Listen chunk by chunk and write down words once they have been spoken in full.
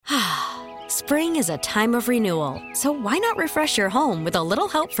Spring is a time of renewal, so why not refresh your home with a little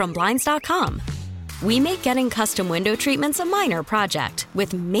help from Blinds.com? We make getting custom window treatments a minor project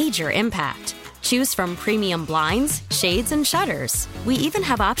with major impact. Choose from premium blinds, shades, and shutters. We even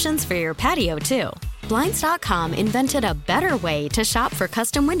have options for your patio, too. Blinds.com invented a better way to shop for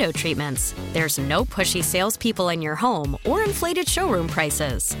custom window treatments. There's no pushy salespeople in your home or inflated showroom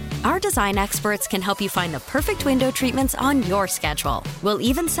prices. Our design experts can help you find the perfect window treatments on your schedule. We'll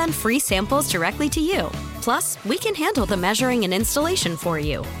even send free samples directly to you. Plus, we can handle the measuring and installation for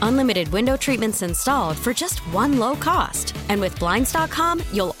you. Unlimited window treatments installed for just one low cost. And with Blinds.com,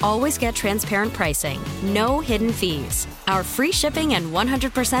 you'll always get transparent pricing. No hidden fees. Our free shipping and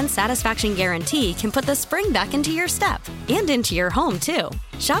 100% satisfaction guarantee can put the spring back into your step and into your home, too.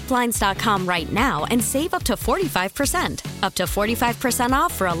 Shop Blinds.com right now and save up to 45%. Up to 45%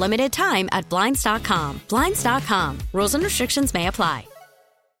 off for a limited time at Blinds.com. Blinds.com. Rules and restrictions may apply.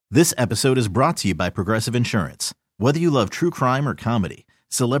 This episode is brought to you by Progressive Insurance. Whether you love true crime or comedy,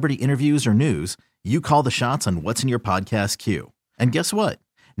 celebrity interviews or news, you call the shots on what's in your podcast queue. And guess what?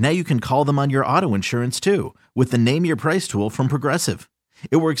 Now you can call them on your auto insurance too with the Name Your Price tool from Progressive.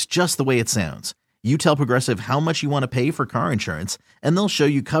 It works just the way it sounds. You tell Progressive how much you want to pay for car insurance, and they'll show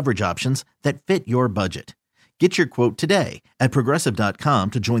you coverage options that fit your budget. Get your quote today at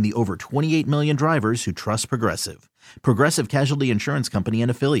Progressive.com to join the over 28 million drivers who trust Progressive. Progressive Casualty Insurance Company and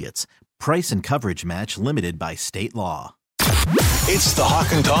Affiliates. Price and coverage match limited by state law. It's the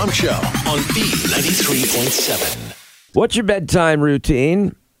Hawk and Tom Show on B93.7. What's your bedtime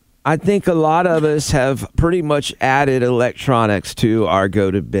routine? I think a lot of us have pretty much added electronics to our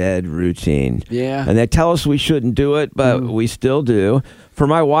go-to-bed routine. Yeah. And they tell us we shouldn't do it, but we still do. For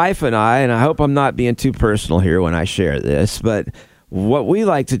my wife and I hope I'm not being too personal here when I share this, but what we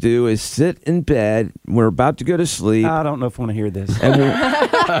like to do is sit in bed. We're about to go to sleep. I don't know if I want to hear this.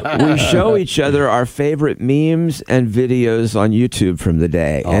 And we show each other our favorite memes and videos on YouTube from the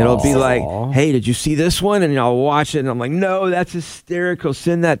day. And it'll be like, hey, did you see this one? And I'll watch it. And I'm like, no, that's hysterical.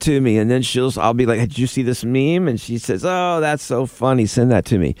 Send that to me. And then I'll be like, hey, did you see this meme? And she says, oh, that's so funny. Send that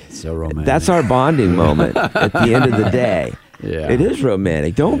to me. So romantic. That's our bonding moment at the end of the day. Yeah. It is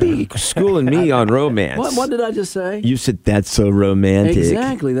romantic. Don't be schooling me on romance. What did I just say? You said that's so romantic.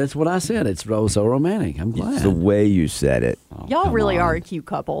 Exactly. That's what I said. It's so romantic. I'm glad. It's the way you said it. Y'all really are a cute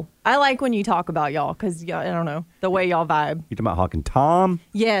couple. I like when you talk about y'all because, I don't know, the way y'all vibe. You talking about Hawk and Tom?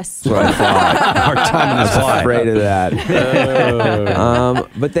 Yes. That's what I thought. Our time in this I was life. afraid of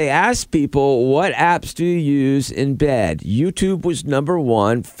that. But they asked people, what apps do you use in bed? YouTube was number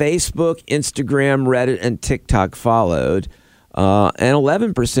one. Facebook, Instagram, Reddit, and TikTok followed. And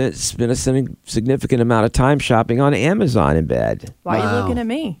 11% spent a significant amount of time shopping on Amazon in bed. Why are you looking at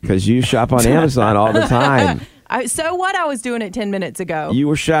me? Because you shop on Amazon all the time. So what? I was doing it 10 minutes ago. You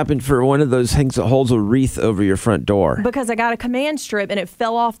were shopping for one of those things that holds a wreath over your front door. Because I got a command strip and it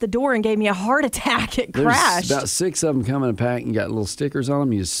fell off the door and gave me a heart attack. It There's crashed. about 6 of them come in a pack and got little stickers on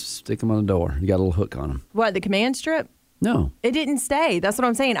them. You just stick them on the door. You got a little hook on them. What, the command strip? No. It didn't stay. That's what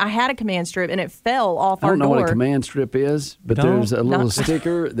I'm saying. I had a command strip and it fell off I our don't know door. what a command strip is, but there's a little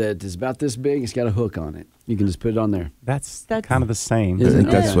sticker that is about this big. It's got a hook on it. You can just put it on there. That's kind of the same. I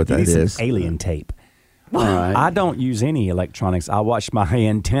think that's what You that need some is. alien tape. All right. I don't use any electronics. I watch my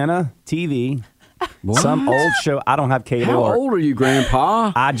antenna, TV, some old show. I don't have cable. How old are you,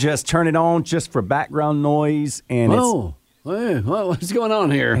 Grandpa? I just turn it on just for background noise. And Oh, hey, what's going on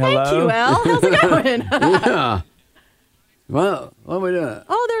here? Hello? Thank you, Al. How's it going? Yeah. Well, what are we doing?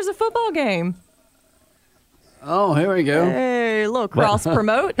 Oh, there's a football game. Oh, here we go. Hey, look, cross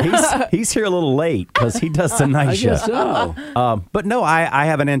promote. he's here a little late because he does the night I show. guess so. But no, I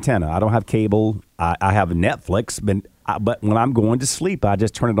have an antenna. I don't have cable. I have Netflix, but when I'm going to sleep, I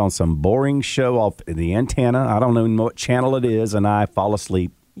just turn it on some boring show off the antenna. I don't know what channel it is, and I fall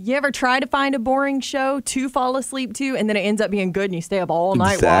asleep. You ever try to find a boring show to fall asleep to, and then it ends up being good, and you stay up all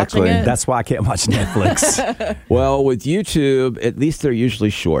night Exactly. watching it? That's why I can't watch Netflix. Well, with YouTube, at least they're usually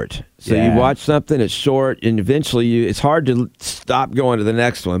short. So Yeah. you watch something, it's short, and eventually it's hard to stop going to the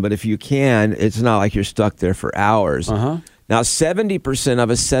next one. But if you can, it's not like you're stuck there for hours. Now, 70% of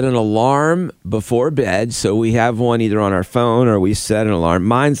us set an alarm before bed, so we have one either on our phone or we set an alarm.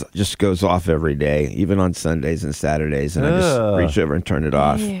 Mine just goes off every day, even on Sundays and Saturdays, and I just reach over and turn it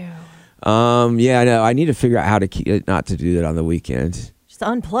off. Ew. Yeah, I know. I need to figure out how to keep it not to do that on the weekends. Just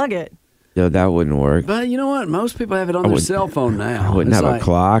unplug it. No, that wouldn't work. But you know what? Most people have it on their cell phone now. I wouldn't It's have like, a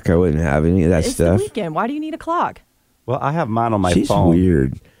clock. I wouldn't have any of that It's stuff. the weekend. Why do you need a clock? Well, I have mine on my She's phone.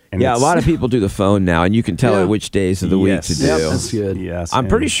 weird. And Yeah, a it's- lot of people do the phone now, and you can tell Yeah. it which days of the week to do. Yep, that's good. Yes, I'm and-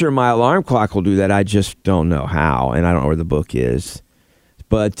 pretty sure my alarm clock will do that. I just don't know how, and I don't know where the book is.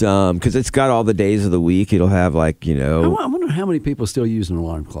 But because it's got all the days of the week, it'll have I wonder how many people still use an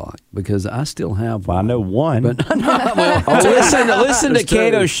alarm clock, because I still have one. I know one. But, listen to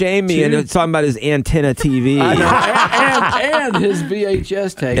Cato shame me and talking about his antenna TV. I know, and his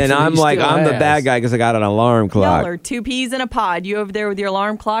VHS tapes. And I'm like, I'm the bad guy because I got an alarm clock. Y'all are two peas in a pod. You over there with your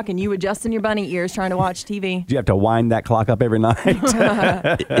alarm clock and you adjusting your bunny ears trying to watch TV. Do you have to wind that clock up every night?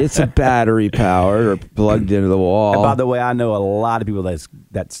 It's a battery powered or plugged into the wall. And by the way, I know a lot of people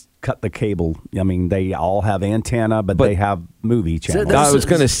that's cut the cable. I mean, they all have antenna, but they have movie channels. I was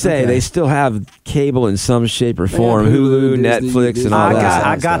going to say, they still have cable in some shape or form. Hulu, Hulu, Disney, Netflix, and all that.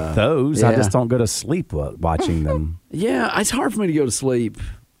 I got those. Yeah. I just don't go to sleep watching them. Yeah, it's hard for me to go to sleep.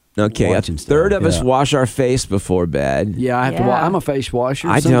 Okay, a Watching stuff. third of us Yeah. wash our face before bed. Yeah, I have to. I'm a face washer.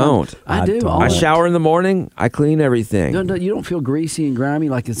 I don't. I do. don't. I shower in the morning. I clean everything. No, you don't feel greasy and grimy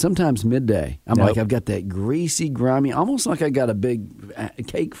like it's sometimes midday. I'm Nope. like, I've got that greasy, grimy, almost like I got a big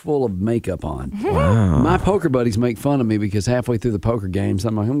cake full of makeup on. Wow. My poker buddies make fun of me because halfway through the poker games,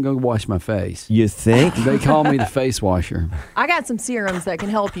 I'm like, I'm going to wash my face. You think? They call me the face washer. I got some serums that can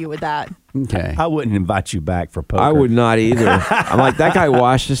help you with that. Okay. I wouldn't invite you back for poker. I would not either. I'm like, that guy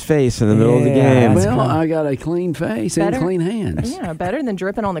washed his face in the middle of the game. Well, I got a clean face and Better- clean hands. Yeah, better than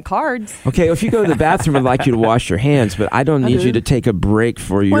dripping on the cards. Okay, if you go to the bathroom, I'd like you to wash your hands, but I don't need do. you to take a break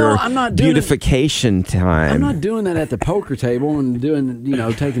for your I'm not doing it- beautification time. I'm not doing that at the poker table and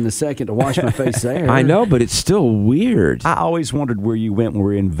taking the second to wash my face there. I know, but it's still weird. I always wondered where you went when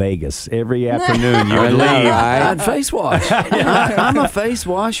we were in Vegas. Every afternoon you I would know, leave. right? I'd face wash. I'm a face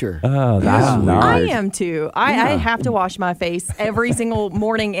washer. Oh, that's I nice. am too. I have to wash my face every single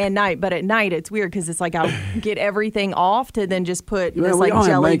morning and night, but at night it's weird because it's like I'll get everything off to then just put Well, this we like don't have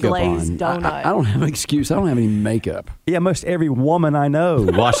jelly makeup glazed on. donut. I don't have an excuse. I don't have any makeup. Yeah, most every woman I know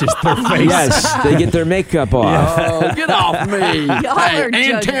washes their face. Yes, they get their makeup off. Oh, get off me. Y'all are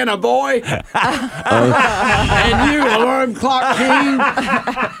judging. Antenna boy. And you, alarm clock king.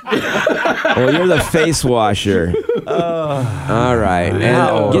 Well, you're the face washer. All right.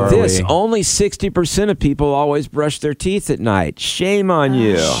 How And get are this, we? only 60% of people always brush their teeth at night. Shame on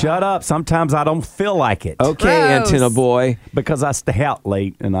you. Shut up. Sometimes I don't feel like it. Okay, Gross. antenna boy. Because I stay out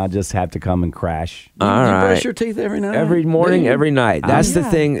late and I just have to come and crash. You All brush right. your teeth every night? Every morning, Do you? every night. That's the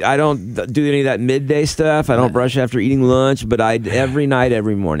thing. I don't do any of that midday stuff. I don't brush after eating lunch, but every night,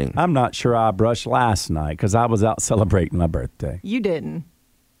 every morning. I'm not sure I brushed last night because I was out celebrating my birthday. You didn't.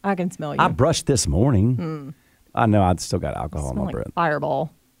 I can smell you. I brushed this morning. I know I still got alcohol in smell my like breath.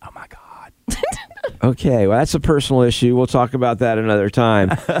 Fireball. Oh, my God. Okay, well, that's a personal issue. We'll talk about that another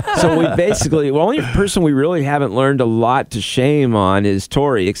time. So we basically, the only person we really haven't learned a lot to shame on is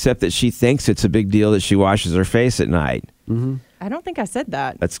Tori, except that she thinks it's a big deal that she washes her face at night. I don't think I said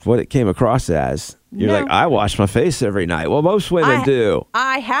that. That's what it came across as. You're No. like, I wash my face every night. Well, most women do.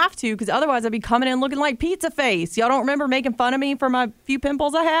 I have to because otherwise I'd be coming in looking like pizza face. Y'all don't remember making fun of me for my few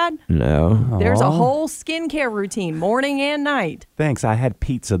pimples I had? No. There's a whole skincare routine, morning and night. Thanks. I had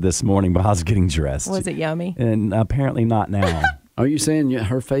pizza this morning while I was getting dressed. Was it yummy? And apparently not now. Are you saying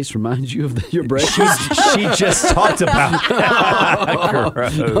her face reminds you of your breakfast? She just talked about All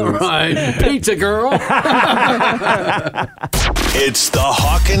right. Pizza girl. It's the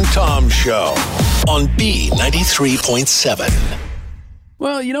Hawk and Tom Show on B93.7.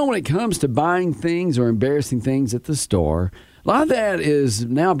 Well, when it comes to buying things or embarrassing things at the store, a lot of that is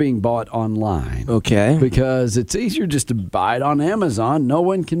now being bought online. Okay. Because it's easier just to buy it on Amazon. No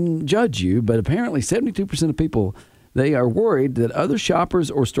one can judge you. But apparently 72% of people, they are worried that other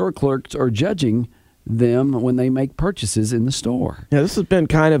shoppers or store clerks are judging them when they make purchases in the store. Yeah, this has been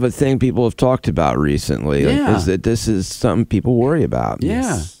kind of a thing people have talked about recently. Yeah. Is that this is something people worry about.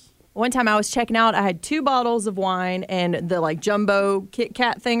 Yeah. One time I was checking out, I had 2 bottles of wine and the like jumbo Kit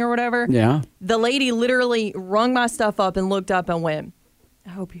Kat thing or whatever. Yeah. The lady literally rung my stuff up and looked up and went, I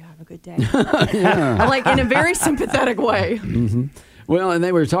hope you have a good day. Like in a very sympathetic way. Well, and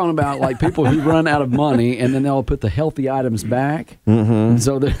they were talking about like people who run out of money and then they'll put the healthy items back. And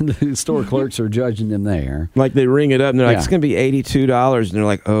so the store clerks are judging them there. Like they ring it up and they're like, Yeah. it's going to be $82. And they're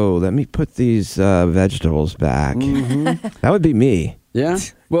like, oh, let me put these vegetables back. That would be me. Yeah.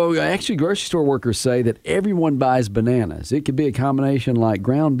 Well, actually, grocery store workers say that everyone buys bananas. It could be a combination like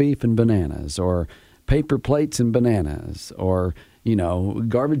ground beef and bananas, or paper plates and bananas, or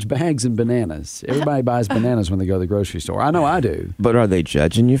garbage bags and bananas. Everybody buys bananas when they go to the grocery store. I know I do. But are they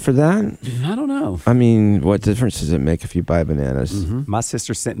judging you for that? I don't know. I mean, what difference does it make if you buy bananas? My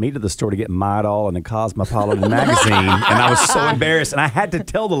sister sent me to the store to get Midol and a Cosmopolitan magazine, and I was so embarrassed. And I had to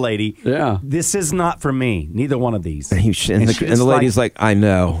tell the lady, Yeah. this is not for me. Neither one of these. And, she the was lady's like, I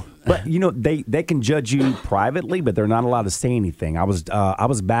know. But they can judge you privately, but they're not allowed to say anything. I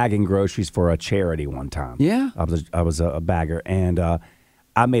was bagging groceries for a charity one time. Yeah, I was a bagger, and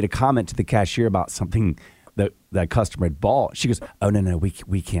I made a comment to the cashier about something that a customer had bought. She goes, "Oh no,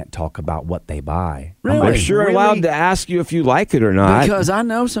 we can't talk about what they buy." Really? I'm like, They're sure allowed to ask you if you like it or not. because I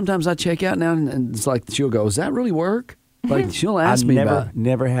know sometimes I check out now and it's like she'll go, "Does that really work?" Like she'll ask me about.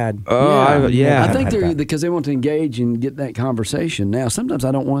 Never had. Yeah. I think had they're that. because they want to engage and get that conversation. Now, sometimes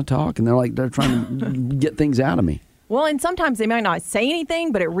I don't want to talk, and they're trying to get things out of me. Well, and sometimes they might not say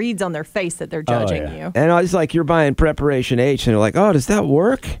anything, but it reads on their face that they're judging you. And I was like, you're buying Preparation H, and they're like, oh, does that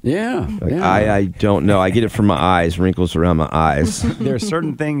work? Yeah, Like, yeah. I don't know. I get it from my eyes, wrinkles around my eyes. There are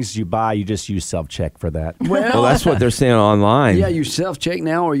certain things you buy, you just use self-check for that. Well, that's what they're saying online. Yeah, you self-check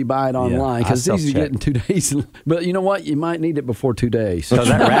now or you buy it online because I it's easy to get in self-check. 2 days. But you know what? You might need it before 2 days. So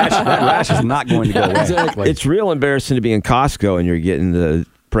that rash is not going to go away. Exactly. It's real embarrassing to be in Costco and you're getting the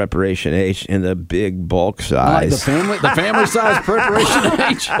Preparation H in the big bulk I like size. the family size Preparation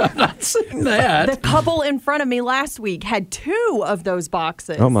H. I've not seen that. The couple in front of me last week had 2 of those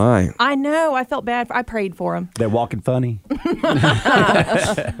boxes. Oh, my. I know. I felt bad. I prayed for them. They're walking funny.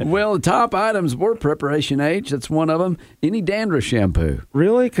 Well, the top items were Preparation H. That's one of them. Any dandruff shampoo.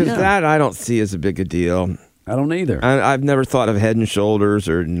 Really? Because Yeah. that I don't see as a big a deal. I don't either. I've never thought of Head and Shoulders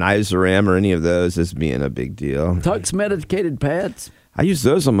or Nizoram or any of those as being a big deal. Tux medicated pads. I use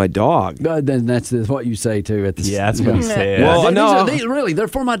those on my dog. Then that's what you say too. At the Yeah, that's what he said. Well, These no. are- these really, they're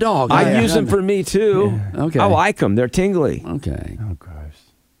for my dog. I use them for me, too. Okay. I like them. They're tingly. Okay. Oh, gross.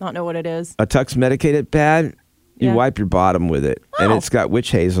 Not know what it is. A Tux medicated pad, you Yeah. wipe your bottom with it, and Oh. it's got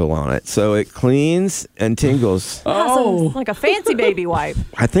witch hazel on it, so it cleans and tingles. Sounds like a fancy baby wipe.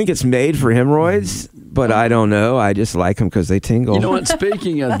 I think it's made for hemorrhoids, but I don't know. I just like them because they tingle. You know what?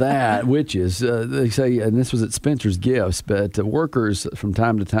 Speaking of that, witches, they say, and this was at Spencer's Gifts, but workers from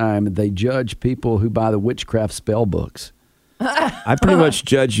time to time they judge people who buy the witchcraft spell books. I pretty much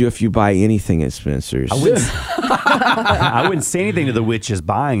judge you if you buy anything at Spencer's. I wouldn't say anything to the witches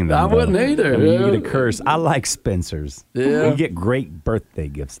buying them. I though. wouldn't either. I mean, you get a curse. I like Spencer's. Yeah. You get great birthday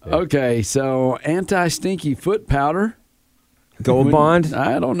gifts there. Okay, so anti-stinky foot powder. Gold Bond,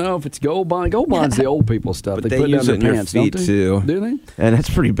 I don't know if it's Gold Bond. Gold Bond's the old people stuff. But they put use down it in their your pants, feet, don't they? too. Do they? and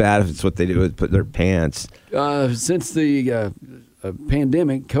that's pretty bad if it's what they do is put their pants. Since the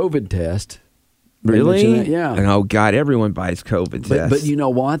pandemic, COVID test. they Really? mentioned that, yeah. And oh God, everyone buys COVID tests. But you know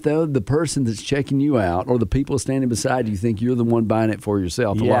what, though? The person that's checking you out or the people standing beside you think you're the one buying it for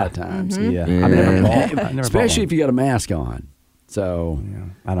yourself a lot of times. Yeah. Yeah. I've never bought Especially one. if you got a mask on. So,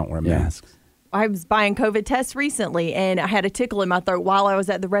 I don't wear Yeah. masks. I was buying COVID tests recently, and I had a tickle in my throat while I was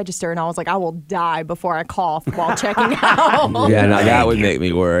at the register, and I was like, I will die before I cough while checking out. yeah, now that would make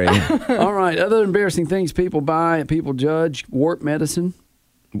me worry. all right. Other embarrassing things people buy, people judge, wart medicine,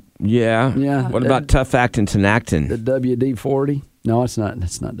 Yeah. Yeah. What about tough actin the Tinactin? WD-40. No, it's not.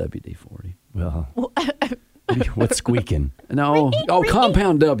 That's not WD-40. Well, what's squeaking? No. Oh,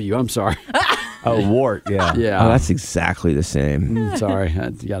 Compound W. I'm sorry. Oh, wart. Yeah. Yeah. Oh, that's exactly the same. Sorry, I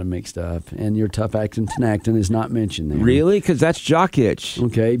got it mixed up. And your tough actin Tinactin is not mentioned there. Really? Because that's jock itch.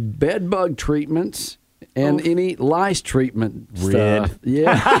 Okay, bed bug treatments and any lice treatment Red. stuff.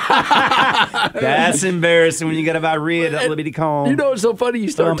 Yeah. That's embarrassing when you got to buy red, that little bitty comb. You know, it's so funny you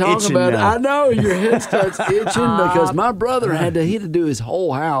start I'm talking itching about now. it. I know your head starts itching because my brother he had to do his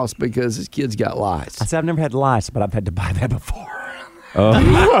whole house because his kids got lice. I said I've never had lice, but I've had to buy that before.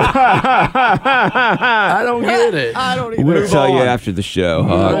 I don't get it. I don't We'll even. tell you after the show,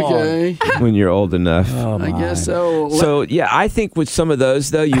 Okay, when you're old enough. I guess so. So yeah, I think with some of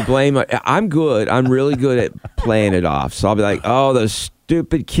those though, you blame. I'm good. I'm really good at playing it off. So I'll be like, oh, those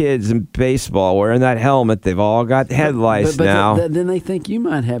stupid kids in baseball wearing that helmet. They've all got head lice but now. then they think you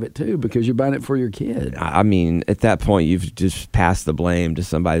might have it too because you're buying it for your kid. I mean, at that point, you've just passed the blame to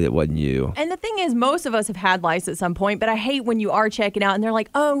somebody that wasn't you. And the thing is, most of us have had lice at some point, but I hate when you are checking out and they're like,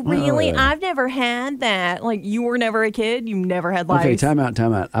 oh, really? I've never had that. Like, you were never a kid. You never had lice. Okay, time out.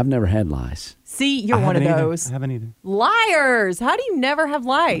 I've never had lice. See, you're one of those. I haven't either. Liars. How do you never have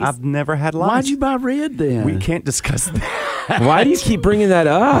lice? I've never had lice. Why'd you buy red then? We can't discuss that. Why do you keep bringing that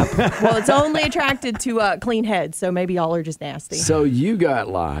up? Well, it's only attracted to clean heads, so maybe y'all are just nasty. So you got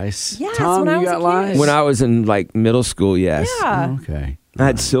lice. Yes, Tom, when I you was got a kid. lice? When I was in like middle school, yes. Yeah. Okay. I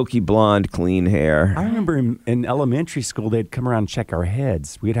had silky blonde, clean hair. I remember in elementary school, they'd come around and check our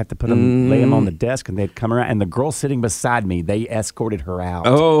heads. We'd have to put them, lay them on the desk, and they'd come around. And the girl sitting beside me, they escorted her out.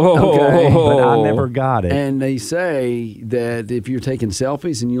 Okay. But I never got it. And they say that if you're taking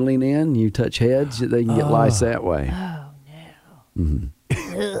selfies and you lean in, you touch heads, they can get lice that way. Oh, no.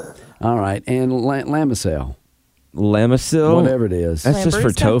 All right. And Lamisil. Lamisil? Whatever it is. That's just for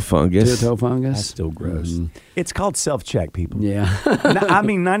Lambrusco? toe fungus. Toe fungus? That's still gross. It's called self-check, people. Yeah. I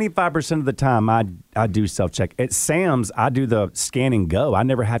mean, 95% of the time I do self-check. At Sam's, I do the scan and go. I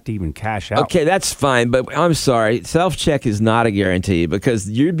never have to even cash out. Okay, that's fine, but I'm sorry. Self-check is not a guarantee because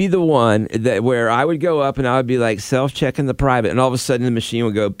you'd be the one that where I would go up and I would be like self-check in the private, and all of a sudden the machine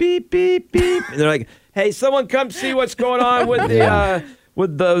would go beep, beep, beep. And they're like, hey, someone come see what's going on with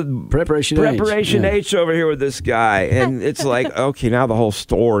the Preparation H over here with this guy. And it's like, okay, now the whole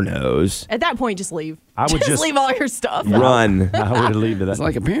store knows. At that point, just leave. I would just leave all your stuff. Run. I would leave it. It's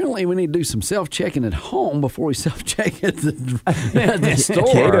like apparently we need to do some self-checking at home before we self-check at the store.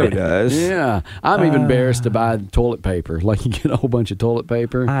 Cato does. Yeah. I'm even embarrassed to buy toilet paper. Like you get a whole bunch of toilet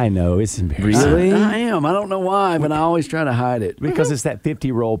paper. I know, it's embarrassing. Really? I am. I don't know why, but I always try to hide it. Because it's that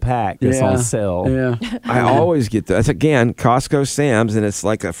 50-roll pack that's on sale. Yeah. I always get that. That's again, Costco, Sam's, and it's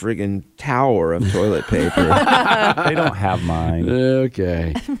like a friggin' tower of toilet paper. They don't have mine.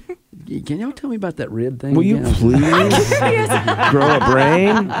 Okay. Can y'all tell me about that rib thing? Will you again? please grow a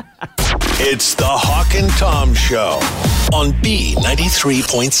brain? It's the Hawk and Tom Show on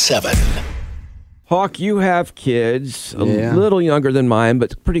B93.7. Hawk, you have kids a Yeah. little younger than mine,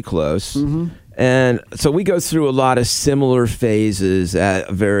 but pretty close. Mm-hmm. And so we go through a lot of similar phases at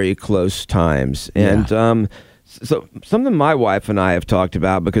very close times. And so something my wife and I have talked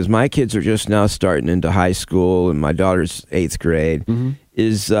about, because my kids are just now starting into high school and my daughter's 8th grade,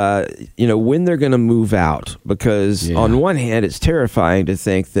 is, when they're going to move out. Because on one hand, it's terrifying to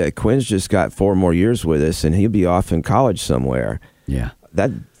think that Quinn's just got 4 more years with us and he'll be off in college somewhere. Yeah.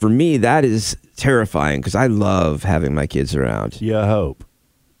 That, for me, that is terrifying because I love having my kids around. You hope.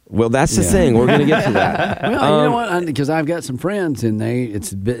 Well, that's the thing. We're going to get to that. Well, you know what? Because I've got some friends, and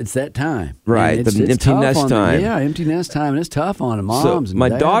it's that time. Right, And it's the empty tough nest on them. time. Yeah, empty nest time, and it's tough on the moms So and my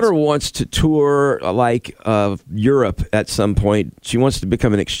dads. daughter wants to tour Europe at some point. She wants to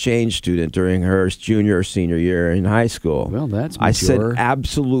become an exchange student during her junior or senior year in high school. Well, that's I said mature.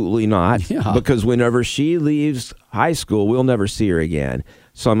 absolutely not, Yeah. because whenever she leaves high school, we'll never see her again.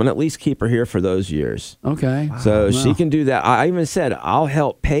 So I'm going to at least keep her here for those years. Okay. So she Wow. can do that. I even said, I'll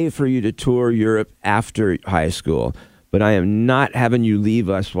help pay for you to tour Europe after high school, but I am not having you leave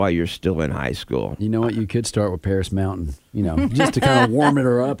us while you're still in high school. You know what? You could start with Paris Mountain, just to kind of warm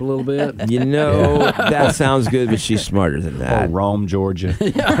her up a little bit. That sounds good, but she's smarter than that. Oh, Rome, Georgia.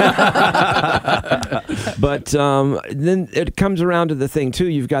 But then it comes around to the thing, too.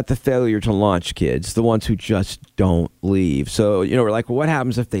 You've got the failure to launch kids, the ones who just don't leave. So, we're like, well, what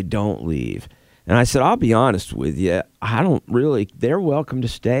happens if they don't leave? And I said, I'll be honest with you. I don't really, they're welcome to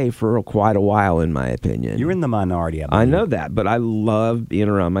stay for quite a while, in my opinion. You're in the minority. I know that, but I love being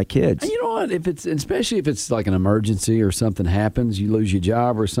around my kids. And you know what? Especially if it's like an emergency or something happens, you lose your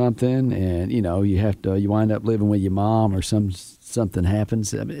job or something, and you wind up living with your mom or something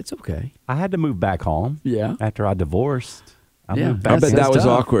happens. I mean, it's okay. I had to move back home. Yeah. After I divorced. I Yeah. moved back I bet That's that was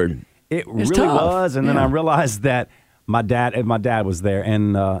tough. awkward. It It's really tough. was, and then Yeah. I realized that my dad was there,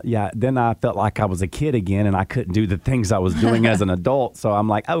 and then I felt like I was a kid again, and I couldn't do the things I was doing as an adult. So I'm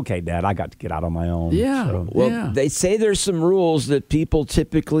like, okay, Dad, I got to get out on my own. Yeah. So, Well, they say there's some rules that people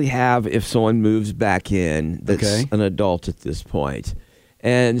typically have if someone moves back in that's Okay. an adult at this point.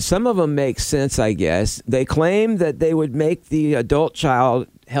 And some of them make sense, I guess. They claim that they would make the adult child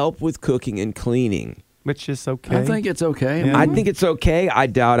help with cooking and cleaning. which is okay. I think it's okay. Yeah. I think it's okay. I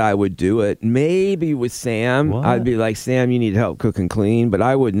doubt I would do it. Maybe with Sam, What? I'd be like, Sam, you need help cook and clean. But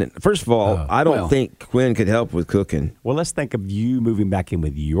I wouldn't. First of all, I don't well. think Quinn could help with cooking. Well, let's think of you moving back in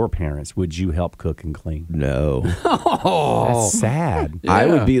with your parents. Would you help cook and clean? No. That's sad. I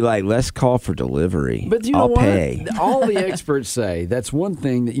Yeah. would be like, let's call for delivery. But you know I'll what? pay. All the experts say that's one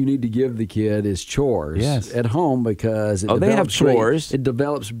thing that you need to give the kid is chores Yes. at home because it Oh, they have develops great- chores. It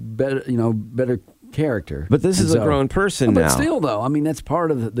develops better, better character. But this And is a grown person but now. still, though, I mean, that's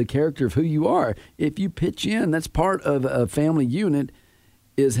part of the character of who you are. If you pitch in, that's part of a family unit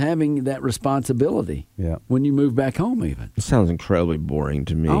is having that responsibility. Yeah. When you move back home, even. It sounds incredibly boring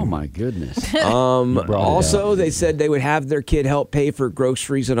to me. Oh my goodness. Also, they said they would have their kid help pay for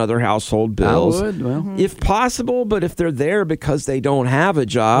groceries and other household bills. I would. Well, If possible, but if they're there because they don't have a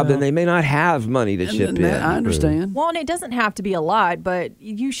job, then they may not have money to chip in. I understand. Well, and it doesn't have to be a lot, but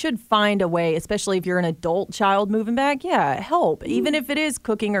you should find a way, especially if you're an adult child moving back. Yeah, help. Even if it is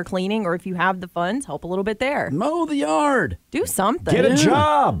cooking or cleaning, or if you have the funds, help a little bit there. Mow the yard. Do something. Get a job.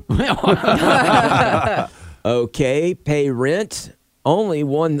 Okay, pay rent. only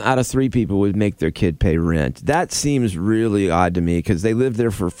 1 out of 3 people would make their kid pay rent. That seems really odd to me because they lived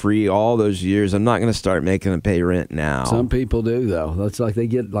there for free all those years. I'm not going to start making them pay rent now. Some people do, though. That's like they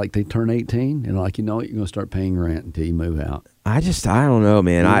turn 18 and like, you know what, you're going to start paying rent until you move out. I don't know,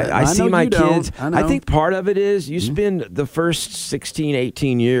 man. I see my kids. I think part of it is you spend the first 16,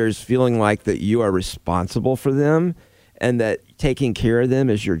 18 years feeling like that you are responsible for them and that taking care of them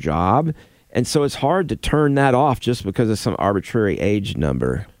is your job. And so it's hard to turn that off just because of some arbitrary age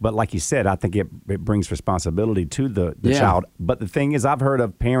number. But like you said, I think it brings responsibility to the child. But the thing is, I've heard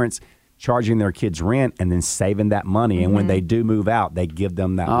of parents charging their kids rent and then saving that money. And when they do move out, they give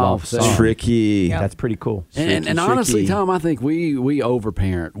them that lump sum. Tricky. Yep. That's pretty cool. And honestly, Tom, I think we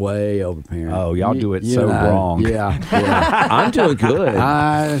overparent, way overparent. Oh, y'all do it so wrong. Yeah. I'm doing good.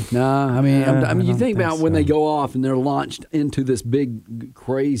 You think about when they go off and they're launched into this big,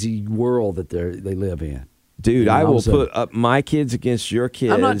 crazy world that they live in. Dude, I will put up my kids against your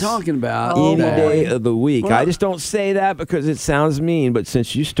kids. I'm not talking about any day of the week. I just don't say that because it sounds mean, but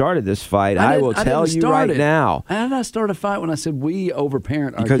since you started this fight, I will tell you right now. How did I start a fight when I said we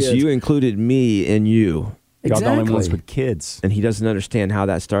overparent our kids? Because you included me in you. Y'all the only ones with kids. And he doesn't understand how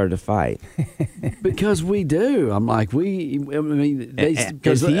that started a fight. Because we do. I'm like, does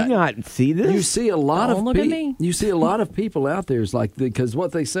he not see this? You see a lot Don't look at me. You see a lot of people out there. It's like, because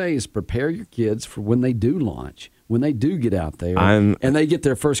what they say is prepare your kids for when they do launch, when they do get out there, and they get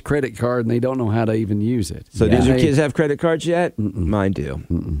their first credit card and they don't know how to even use it. So does your kids have credit cards yet? Mine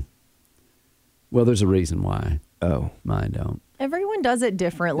do. Well, there's a reason why. Oh. Mine don't. Everyone does it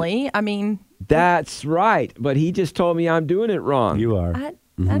differently. I mean, that's right. But he just told me I'm doing it wrong. You are. I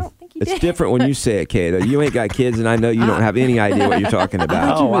don't think you did. It's different when you say it, Kato. You ain't got kids, and I know you don't have any idea what you're talking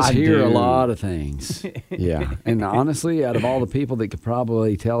about. I hear a lot of things. Yeah. And honestly, out of all the people that could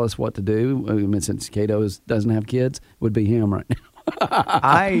probably tell us what to do, since Kato doesn't have kids, would be him right now.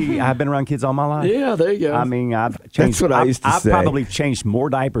 I've been around kids all my life. Yeah, there you go. I mean, I've changed. That's what I used to say. I've probably changed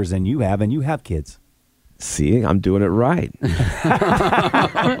more diapers than you have, and you have kids. See, I'm doing it right.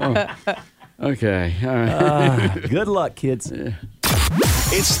 Okay. All right. Good luck, kids. Yeah.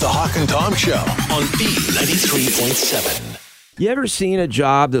 It's the Hawk and Tom Show on B93.7. You ever seen a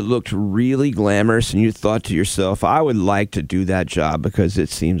job that looked really glamorous and you thought to yourself, I would like to do that job because it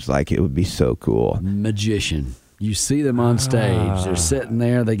seems like it would be so cool? Magician. You see them on stage. They're sitting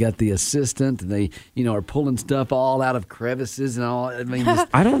there. They got the assistant. And they, are pulling stuff all out of crevices and all. I mean,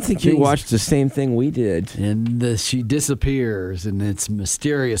 I don't think you watched the same thing we did. And she disappears, and it's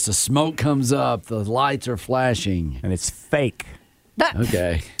mysterious. The smoke comes up. The lights are flashing, and it's fake.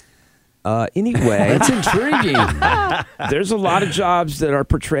 Okay. Anyway, that's intriguing. There's a lot of jobs that are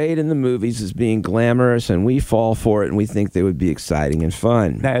portrayed in the movies as being glamorous, and we fall for it, and we think they would be exciting and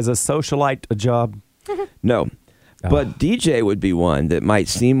fun. Now, is a socialite a job? No. But DJ would be one that might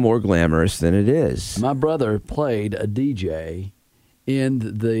seem more glamorous than it is. My brother played a DJ in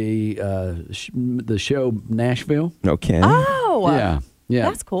the show Nashville. Okay. Oh, yeah,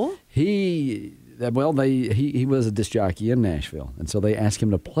 that's cool. He was a disc jockey in Nashville, and so they asked him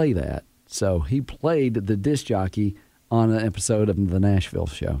to play that. So he played the disc jockey on an episode of the Nashville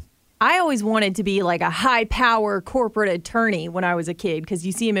show. I always wanted to be like a high-power corporate attorney when I was a kid because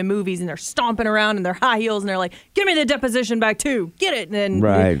you see them in movies and they're stomping around in their high heels and they're like, give me the deposition back too. Get it. And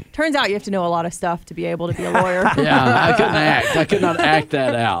it turns out you have to know a lot of stuff to be able to be a lawyer. Yeah, I couldn't act. I could not act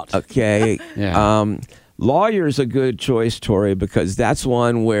that out. Okay. Yeah. Lawyer's a good choice, Tori, because that's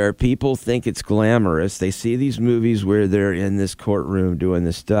one where people think it's glamorous. They see these movies where they're in this courtroom doing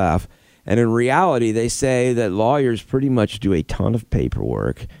this stuff. And in reality, they say that lawyers pretty much do a ton of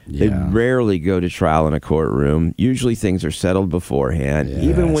paperwork. Yeah. They rarely go to trial in a courtroom. Usually things are settled beforehand. Yes.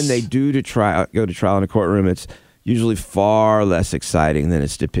 Even when they do go to trial in a courtroom, it's usually far less exciting than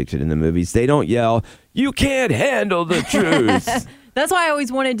it's depicted in the movies. They don't yell, "You can't handle the truth." That's why I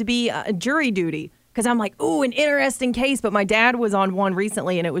always wanted to be jury duty. Because I'm like, ooh, an interesting case. But my dad was on one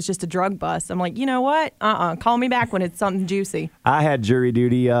recently, and it was just a drug bust. I'm like, you know what? Call me back when it's something juicy. I had jury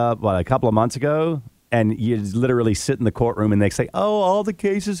duty a couple of months ago, and you literally sit in the courtroom, and they say, oh, all the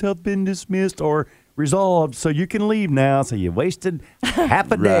cases have been dismissed or resolved, so you can leave now. So you wasted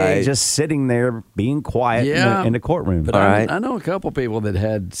half a day just sitting there being quiet in the courtroom. But I know a couple people that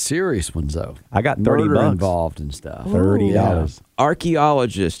had serious ones, though. I got $30 involved and stuff. $30. Yeah.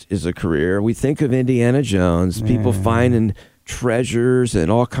 Archaeologist is a career. We think of Indiana Jones, people finding treasures and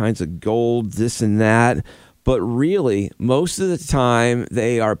all kinds of gold, this and that. But really, most of the time,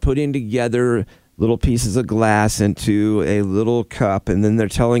 they are putting together little pieces of glass into a little cup, and then they're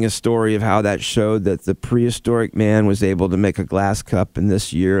telling a story of how that showed that the prehistoric man was able to make a glass cup in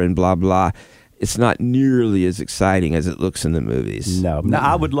this year and blah, blah. it's not nearly as exciting as it looks in the movies. No. Now,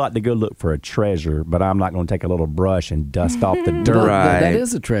 I would like to go look for a treasure, but I'm not going to take a little brush and dust off the dirt. Right. That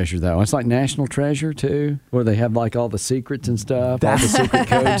is a treasure, though. It's like National Treasure, too, where they have like all the secrets and stuff, all the secret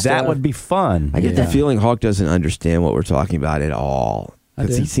codes. That would be fun. I get the feeling Hawk doesn't understand what we're talking about at all.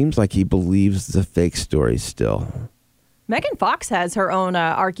 Because he seems like he believes the fake stories still. Megan Fox has her own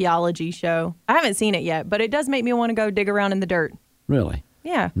archaeology show. I haven't seen it yet, but it does make me want to go dig around in the dirt. Really?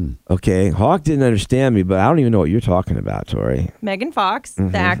 Yeah. Okay, Hawk didn't understand me, but I don't even know what you're talking about, Tori. Megan Fox,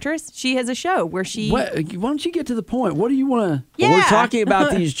 the actress, she has a show where she... Why don't you get to the point? What do you want to... Yeah. Well, we're talking about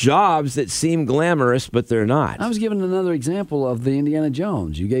these jobs that seem glamorous, but they're not. I was giving another example of the Indiana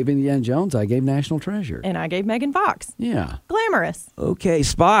Jones. You gave Indiana Jones, I gave National Treasure. And I gave Megan Fox. Yeah. Glamorous. Okay,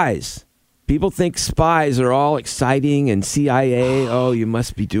 spies. People think spies are all exciting and CIA, oh, you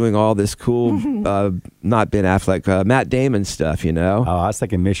must be doing all this cool, not Ben Affleck, Matt Damon stuff, you know? Oh, I was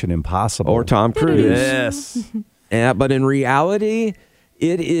thinking Mission Impossible. Or Tom Cruise. Yes. But in reality,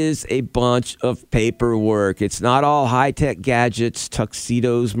 it is a bunch of paperwork. It's not all high-tech gadgets,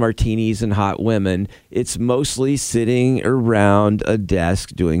 tuxedos, martinis, and hot women. It's mostly sitting around a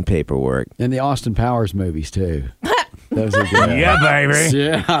desk doing paperwork. And the Austin Powers movies, too. Those are good. Yeah, baby.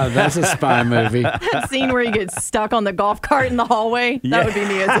 Yeah, that's a spy movie. That scene where you get stuck on the golf cart in the hallway, that would be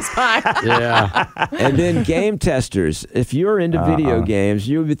me as a spy. Yeah. And then game testers. If you're into video games,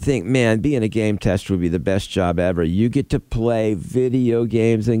 you would think, man, being a game tester would be the best job ever. You get to play video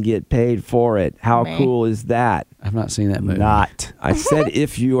games and get paid for it. How cool is that? I've not seen that movie. Not. I said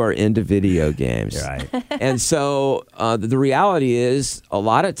if you are into video games. You're right. And so the reality is a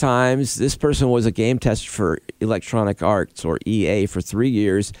lot of times this person was a game tester for Electronic Arts or EA for 3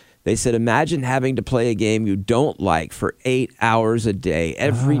 years. They said, imagine having to play a game you don't like for 8 hours a day,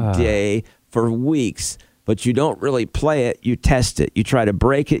 every day for weeks. But you don't really play it, you test it. You try to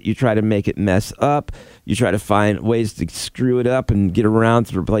break it, you try to make it mess up, you try to find ways to screw it up and get around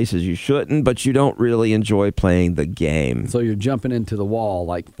through places you shouldn't, but you don't really enjoy playing the game. So you're jumping into the wall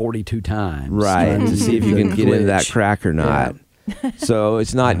like 42 times. Right, to see if you can get into that glitch. crack or not. Yeah. So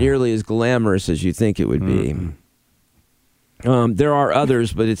it's not nearly as glamorous as you think it would be. There are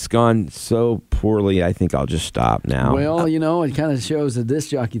others, but it's gone so poorly, I think I'll just stop now. Well, you know, it kind of shows that this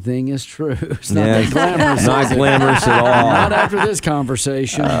jockey thing is true. It's not that Yeah, glamorous. not is it? glamorous at all. Not after this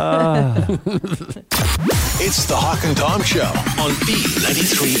conversation. It's the Hawk and Tom Show on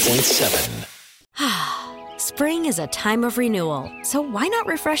B93.7. Spring is a time of renewal, so why not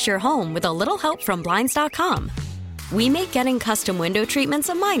refresh your home with a little help from Blinds.com? We make getting custom window treatments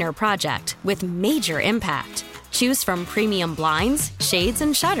a minor project with major impact. Choose from premium blinds, shades,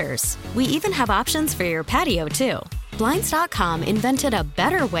 and shutters. We even have options for your patio, too. Blinds.com invented a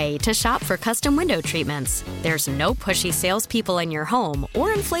better way to shop for custom window treatments. There's no pushy salespeople in your home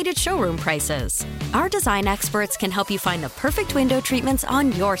or inflated showroom prices. Our design experts can help you find the perfect window treatments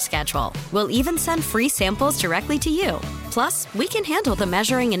on your schedule. We'll even send free samples directly to you. Plus, we can handle the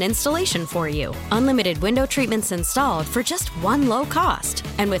measuring and installation for you. Unlimited window treatments installed for just one low cost.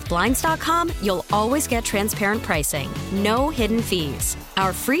 And with Blinds.com, you'll always get transparent pricing. No hidden fees.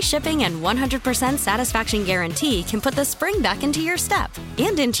 Our free shipping and 100% satisfaction guarantee can put the spring back into your step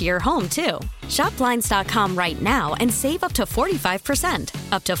and into your home, too. Shop Blinds.com right now and save up to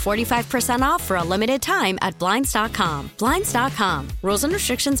 45%. Up to 45% off for a limited time at Blinds.com. Blinds.com. Rules and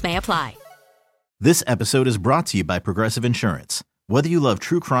restrictions may apply. This episode is brought to you by Progressive Insurance. Whether you love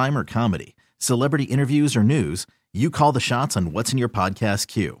true crime or comedy, celebrity interviews or news, you call the shots on what's in your podcast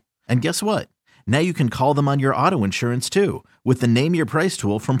queue. And guess what? Now you can call them on your auto insurance too with the Name Your Price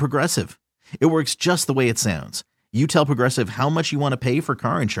tool from Progressive. It works just the way it sounds. You tell Progressive how much you want to pay for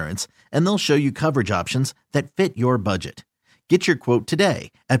car insurance, and they'll show you coverage options that fit your budget. Get your quote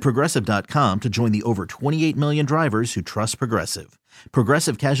today at Progressive.com to join the over 28 million drivers who trust Progressive.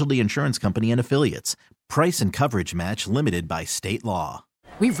 Progressive Casualty Insurance Company and Affiliates. Price and coverage match limited by state law.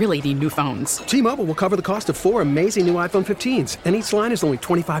 We really need new phones. T-Mobile will cover the cost of 4 amazing new iPhone 15s, and each line is only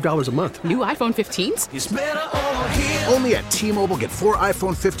 $25 a month. New iPhone 15s? It's better over here. Only at T-Mobile, get 4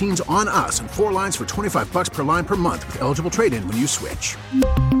 iPhone 15s on us and 4 lines for $25 per line per month with eligible trade-in when you switch.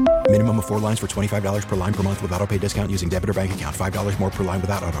 Minimum of 4 lines for $25 per line per month with autopay discount using debit or bank account. $5 more per line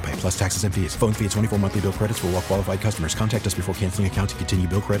without autopay, plus taxes and fees. Phone fee at 24 monthly bill credits for well-qualified customers. Contact us before canceling account to continue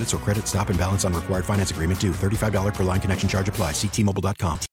bill credits or credit stop and balance on required finance agreement due. $35 per line connection charge applies. See T-Mobile.com.